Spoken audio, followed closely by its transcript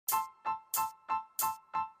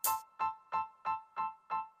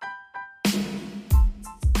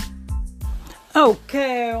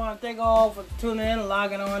Okay, I want to thank all for tuning in and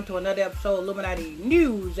logging on to another episode of Illuminati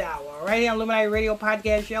News Hour, right here on Illuminati Radio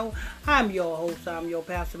Podcast Show. I'm your host, I'm your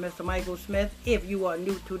pastor, Mr. Michael Smith. If you are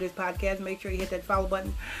new to this podcast, make sure you hit that follow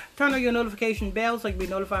button, turn on your notification bell so you can be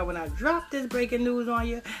notified when I drop this breaking news on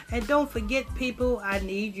you. And don't forget, people, I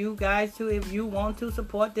need you guys to, if you want to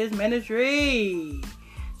support this ministry,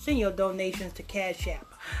 send your donations to Cash App.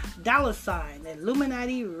 $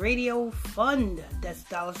 Illuminati Radio Fund. That's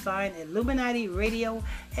 $ Illuminati Radio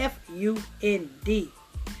FUND.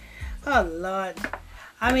 Oh Lord.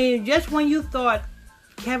 I mean, just when you thought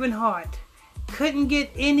Kevin Hart couldn't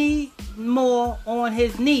get any more on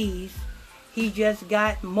his knees, he just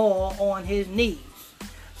got more on his knees.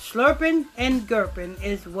 Slurping and gurping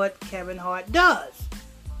is what Kevin Hart does.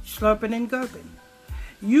 Slurping and gurping.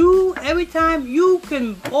 Every time you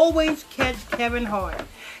can always catch Kevin Hart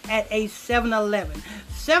at a 7-Eleven.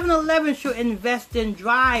 7-Eleven should invest in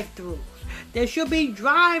drive-thrus. There should be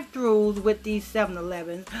drive-thrus with these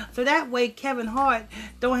 7-Elevens, so that way Kevin Hart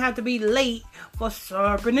don't have to be late for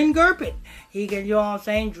slurping and gurping. He can, you know what I'm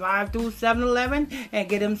saying, drive through 7-Eleven and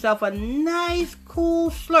get himself a nice, cool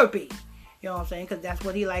Slurpee. You know what I'm saying? Because that's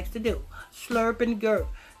what he likes to do. Slurp and gurp.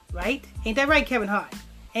 Right? Ain't that right, Kevin Hart?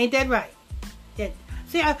 Ain't that right? Yeah.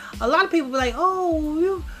 See, a lot of people be like,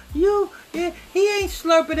 oh, yeah, he ain't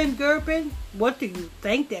slurping and gurping. What do you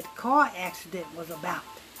think that car accident was about?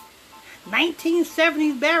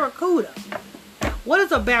 1970s Barracuda. What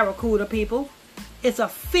is a Barracuda, people? It's a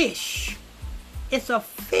fish. It's a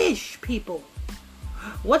fish, people.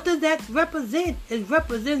 What does that represent? It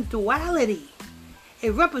represents duality.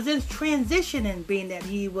 It represents transitioning, being that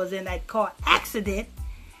he was in that car accident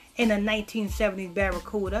in a 1970s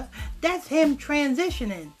Barracuda. That's him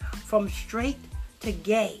transitioning from straight to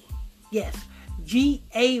gay. Yes,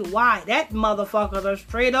 G-A-Y. That motherfucker's a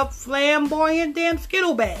straight up flamboyant damn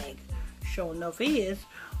skittle bag. Sure enough he is.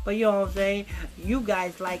 But you know what I'm saying? You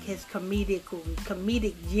guys like his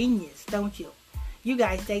comedic genius, don't you? You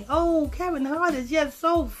guys think, oh, Kevin Hart is just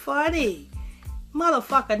so funny.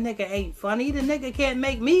 Motherfucker nigga ain't funny. The nigga can't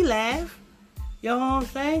make me laugh. You know what I'm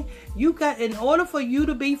saying? In order for you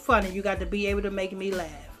to be funny, you got to be able to make me laugh.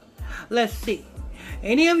 Let's see.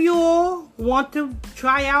 Any of you all want to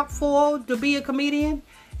try out to be a comedian?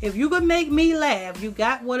 If you could make me laugh, you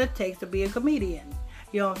got what it takes to be a comedian.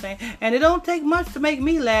 You know what I'm saying? And it don't take much to make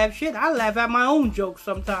me laugh. Shit, I laugh at my own jokes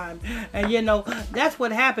sometimes. And you know, that's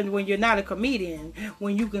what happens when you're not a comedian.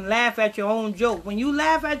 When you can laugh at your own joke. When you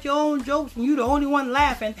laugh at your own jokes and you're the only one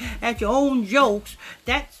laughing at your own jokes,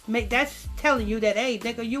 that's telling you that, hey,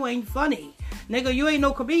 nigga, you ain't funny. Nigga, you ain't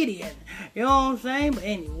no comedian. You know what I'm saying? But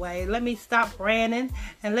anyway, let me stop ranting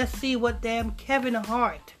and let's see what damn Kevin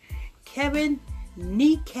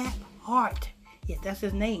Kneecap Hart. Yeah, that's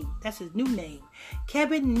his name. That's his new name.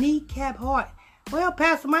 Kevin Kneecap Hart. Well,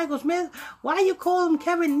 Pastor Michael Smith, why you call him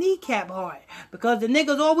Kevin Kneecap Hart? Because the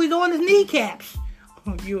nigga's always on his kneecaps.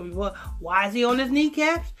 Why is he on his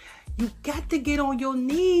kneecaps? You got to get on your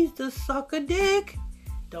knees to suck a dick.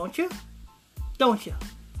 Don't you? Don't you?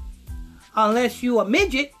 Unless you a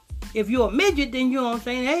midget. If you're a midget, then you know what I'm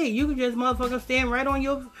saying, hey, you can just motherfucker stand right on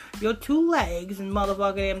your two legs and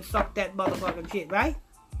motherfucker and suck that motherfucking shit, right?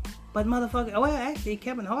 But motherfucker, well, actually,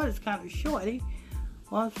 Kevin Hart is kind of short.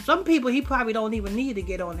 Well, some people, he probably don't even need to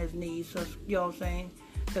get on his knees, so, you know what I'm saying?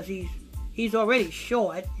 Because he's already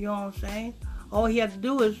short, you know what I'm saying? All he has to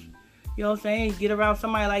do is, you know what I'm saying, get around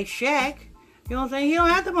somebody like Shaq, you know what I'm saying? He don't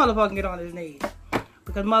have to motherfucking get on his knees.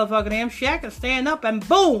 Because motherfucking damn Shaq can stand up and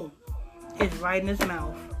boom, it's right in his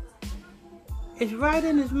mouth. It's right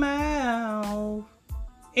in his mouth.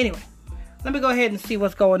 Anyway, let me go ahead and see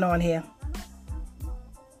what's going on here.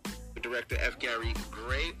 Director F. Gary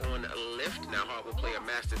Gray on Lyft. Now Hart will play a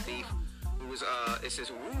master thief who was, it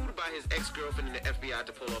says, wooed by his ex-girlfriend in the FBI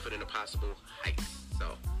to pull off an impossible heist. So,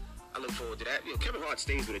 I look forward to that. You know, Kevin Hart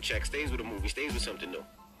stays with a check, stays with a movie, stays with something new.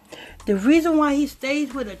 The reason why he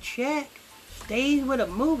stays with a check, stays with a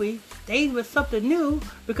movie, stays with something new,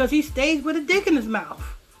 because he stays with a dick in his mouth.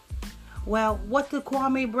 Well, what did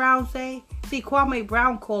Kwame Brown say? See, Kwame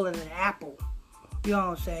Brown called it an apple. You know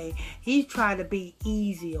what I'm saying? He's trying to be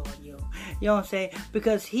easy on you. You know what I'm saying?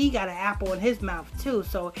 Because he got an apple in his mouth too.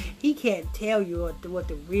 So he can't tell you what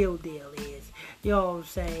the real deal is. You know what I'm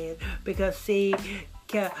saying? Because see,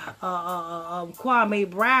 Kwame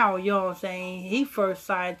Brown, you know what I'm saying? He first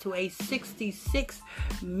signed to a $66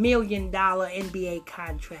 million NBA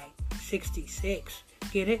contract. 66.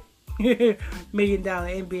 Get it? $1 million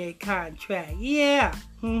NBA contract. Yeah.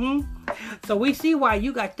 So we see why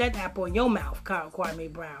you got that apple in your mouth, Kwame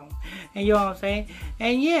Brown. And you know what I'm saying?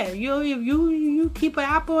 And yeah, if you keep an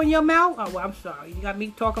apple in your mouth, oh, well, I'm sorry, you got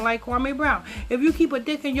me talking like Kwame Brown. If you keep a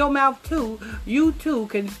dick in your mouth too, you too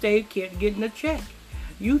can stay getting a check.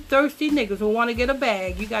 You thirsty niggas who want to get a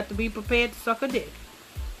bag, you got to be prepared to suck a dick.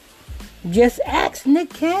 Just ask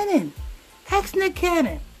Nick Cannon. Ask Nick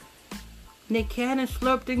Cannon. Nick Cannon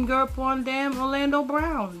slurped and gurped on damn Orlando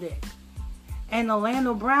Brown's dick. And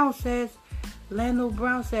Orlando Brown says, Nick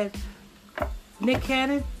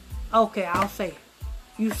Cannon, okay, I'll say it.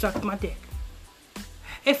 You sucked my dick.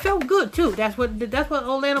 It felt good too. That's what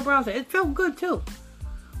Orlando Brown said. It felt good too.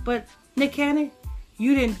 But Nick Cannon,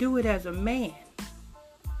 you didn't do it as a man.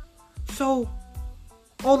 So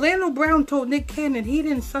Orlando Brown told Nick Cannon he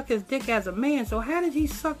didn't suck his dick as a man. So how did he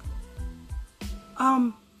suck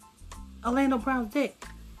Orlando Brown's dick?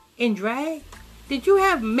 In drag? Did you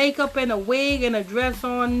have makeup and a wig and a dress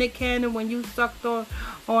on, Nick Cannon, when you sucked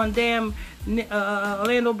on damn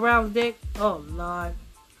Orlando Brown's dick? Oh, Lord.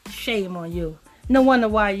 Shame on you. No wonder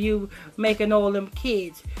why you making all them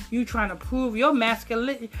kids. You trying to prove your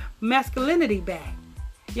masculinity back.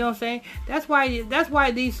 You know what I'm saying? That's why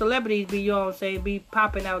these celebrities be, you know what I'm saying, be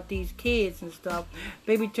popping out these kids and stuff.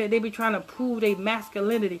 They be trying to prove their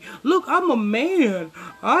masculinity. Look, I'm a man.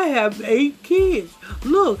 I have 8 kids.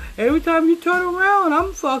 Look, every time you turn around,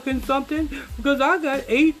 I'm fucking something because I got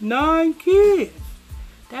 8, 9 kids.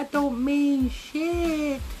 That don't mean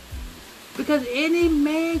shit. Because any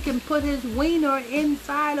man can put his wiener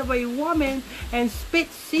inside of a woman and spit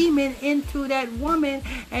semen into that woman,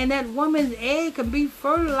 and that woman's egg can be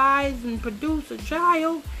fertilized and produce a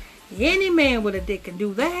child. Any man with a dick can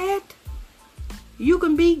do that. You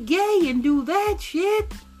can be gay and do that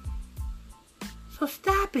shit. So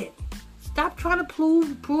stop it. Stop trying to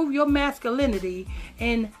prove your masculinity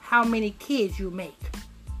in how many kids you make.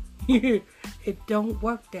 It don't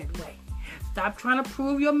work that way. Stop trying to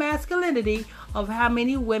prove your masculinity of how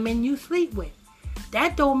many women you sleep with.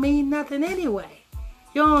 That don't mean nothing anyway.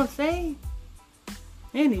 You know what I'm saying?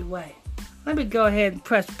 Anyway, let me go ahead and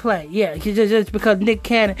press play. Yeah, just because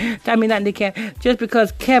just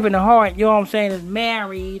because Kevin Hart, you know what I'm saying, is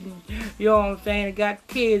married, and, you know what I'm saying, and got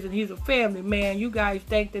kids, and he's a family man, you guys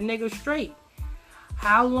think the nigga's straight.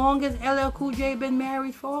 How long has LL Cool J been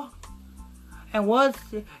married for? And you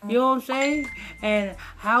know what I'm saying? And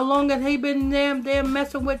how long has he been there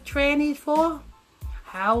messing with trannies for?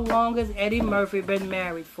 How long has Eddie Murphy been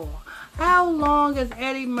married for? How long has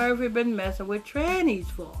Eddie Murphy been messing with trannies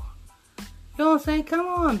for? You know what I'm saying? Come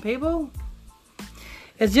on, people.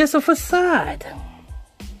 It's just a facade.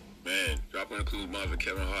 Man, dropping the clues, Marvin,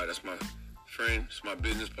 Kevin Hart. That's my friend. It's my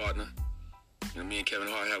business partner. You know, me and Kevin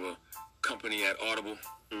Hart have a company at Audible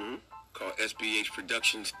called SBH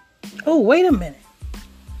Productions. Oh, wait a minute.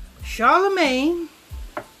 Charlemagne,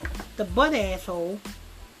 the butt asshole,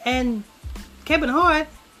 and Kevin Hart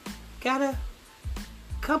got a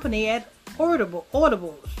company at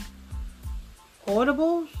Audibles.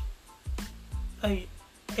 Audibles?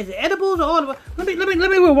 Is it edibles or audible? Let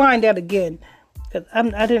me rewind that again, because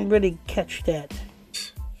I didn't really catch that.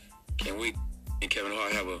 Can't wait. And Kevin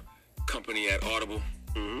Hart have a company at Audible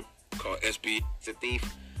called SB. It's a thief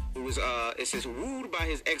who was it says wooed by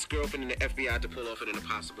his ex-girlfriend in the FBI to pull off an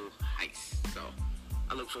impossible heist. So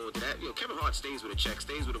I look forward to that. You know, Kevin Hart stays with a check,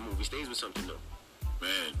 stays with a movie, stays with something new.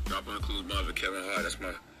 Man, dropping the clues, Marvin, Kevin Hart. That's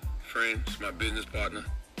my friend. It's my business partner.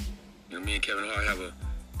 You know, me and Kevin Hart have a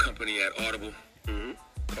company at Audible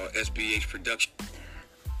called SBH Production.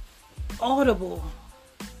 Audible.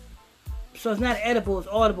 So it's not edible, it's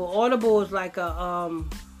Audible. Audible is like a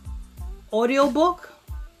audio book.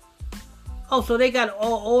 Oh, so they got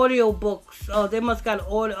audio books. Oh, they must got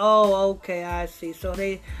audio. Oh, okay, I see. So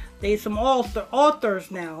they some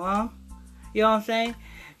authors now, huh? You know what I'm saying?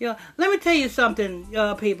 You know, let me tell you something,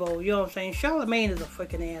 people. You know what I'm saying? Charlemagne is a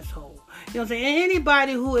freaking asshole. You know what I'm saying? And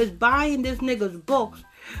anybody who is buying this nigga's books,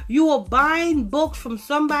 you are buying books from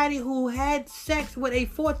somebody who had sex with a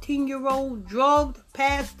 14-year-old drugged,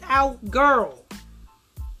 passed out girl.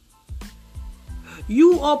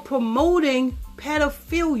 You are promoting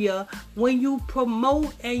pedophilia when you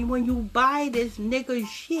promote and when you buy this nigga's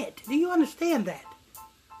shit. Do you understand that?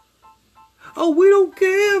 Oh, we don't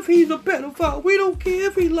care if he's a pedophile. We don't care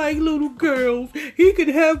if he like little girls. He could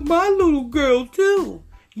have my little girl too.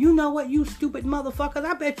 You know what, you stupid motherfuckers?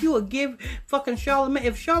 I bet you would give fucking Charlemagne.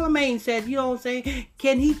 If Charlemagne said, you know what I'm saying,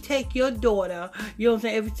 can he take your daughter, you know what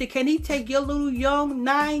I'm saying, can he take your little young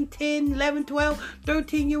 9, 10, 11, 12,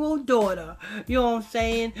 13-year-old daughter, you know what I'm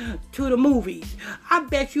saying, to the movies? I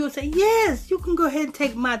bet you would say, yes, you can go ahead and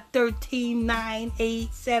take my 13, 9, 8,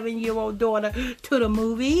 7-year-old daughter to the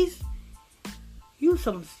movies. You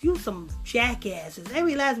some jackasses.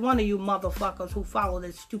 Every last one of you motherfuckers who follow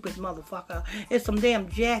this stupid motherfucker is some damn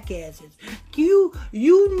jackasses. You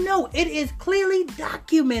know it is clearly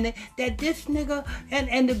documented that this nigga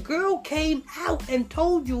and the girl came out and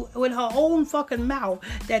told you with her own fucking mouth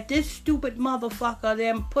that this stupid motherfucker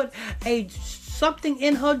then put something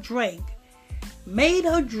in her drink, made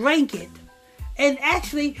her drink it, and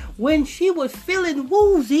actually when she was feeling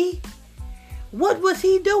woozy, what was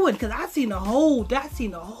he doing? Because I seen the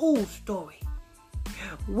whole story.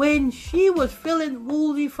 When she was feeling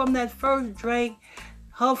woozy from that first drink,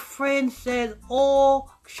 her friend said all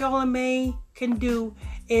Charlamagne can do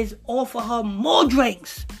is offer her more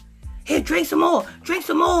drinks. Here, drink some more. Drink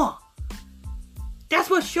some more. That's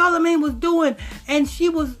what Charlamagne was doing. And she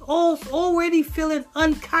was already feeling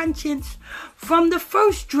unconscious from the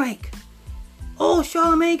first drink. All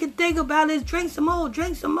Charlamagne could think about is drink some more.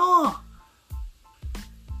 Drink some more.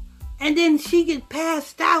 And then she get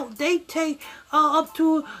passed out. They take her up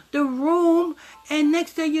to the room. And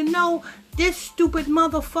next thing you know, this stupid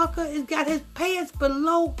motherfucker has got his pants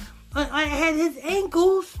below. Had his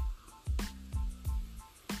ankles.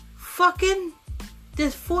 Fucking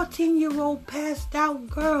this 14-year-old passed out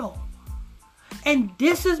girl. And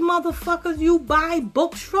this is motherfuckers you buy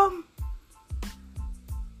books from?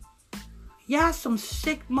 Y'all some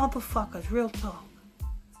sick motherfuckers, real talk.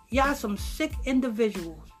 Y'all some sick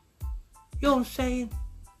individuals. You know what I'm saying?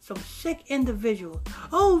 Some sick individuals.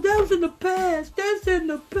 Oh, that was in the past. That's in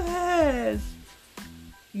the past.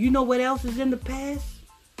 You know what else is in the past?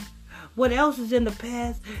 What else is in the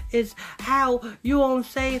past is how, you know what I'm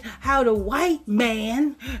saying, how the white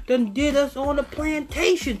man done did us on the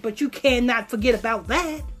plantation. But you cannot forget about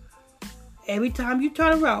that. Every time you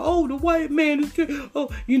turn around, oh, the white man is... Oh,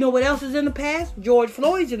 you know what else is in the past? George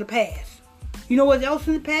Floyd's in the past. You know what else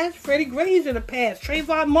in the past? Freddie Gray's in the past.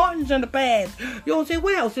 Trayvon Martin's in the past. You know what I'm saying?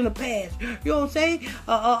 What else in the past? You know what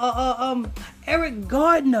I'm saying? Eric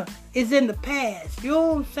Gardner is in the past. You know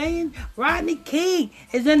what I'm saying? Rodney King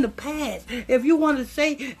is in the past. If you want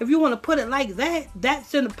to put it like that,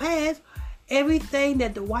 that's in the past. Everything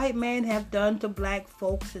that the white man have done to black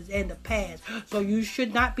folks is in the past. So you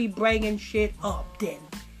should not be bringing shit up then.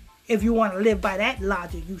 If you want to live by that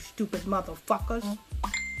logic, you stupid motherfuckers.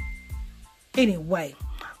 Anyway,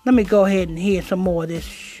 let me go ahead and hear some more of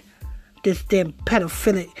this damn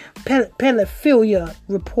pedophilia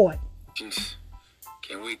report.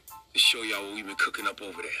 Can't wait to show y'all what we've been cooking up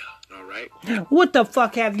over there, all right? What the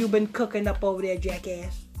fuck have you been cooking up over there,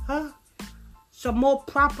 jackass? Huh? Some more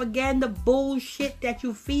propaganda bullshit that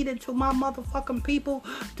you feed into my motherfucking people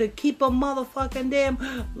to keep them motherfucking them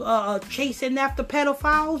chasing after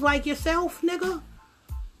pedophiles like yourself, nigga?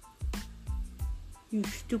 You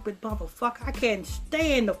stupid motherfucker. I can't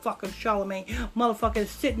stand the fucking Charlamagne motherfucker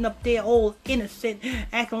sitting up there all innocent,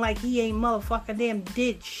 acting like he ain't motherfucking damn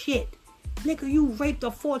did shit. Nigga, you raped a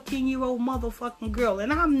 14-year-old motherfucking girl,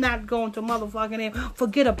 and I'm not going to motherfucking damn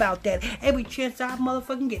forget about that. Every chance I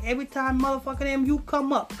motherfucking get, every time motherfucking damn you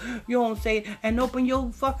come up, you know what I'm saying, and open your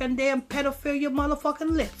fucking damn pedophilia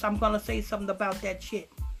motherfucking lips, I'm gonna say something about that shit.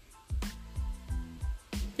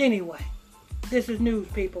 Anyway, this is news,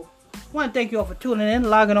 people. I want to thank you all for tuning in,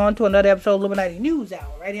 logging on to another episode of Illuminati News Hour,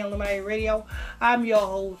 right here on Illuminati Radio. I'm your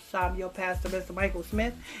host, I'm your pastor, Mr. Michael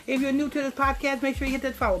Smith. If you're new to this podcast, make sure you hit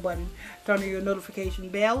that follow button. Turn on your notification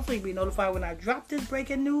bell so you'll be notified when I drop this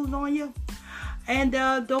breaking news on you. And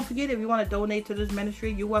don't forget, if you want to donate to this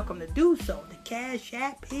ministry, you're welcome to do so. The Cash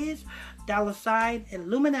App is $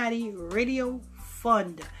 Illuminati Radio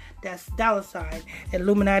Fund. That's $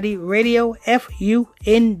 Illuminati Radio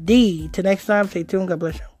FUND. Till next time, stay tuned. God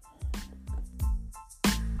bless you.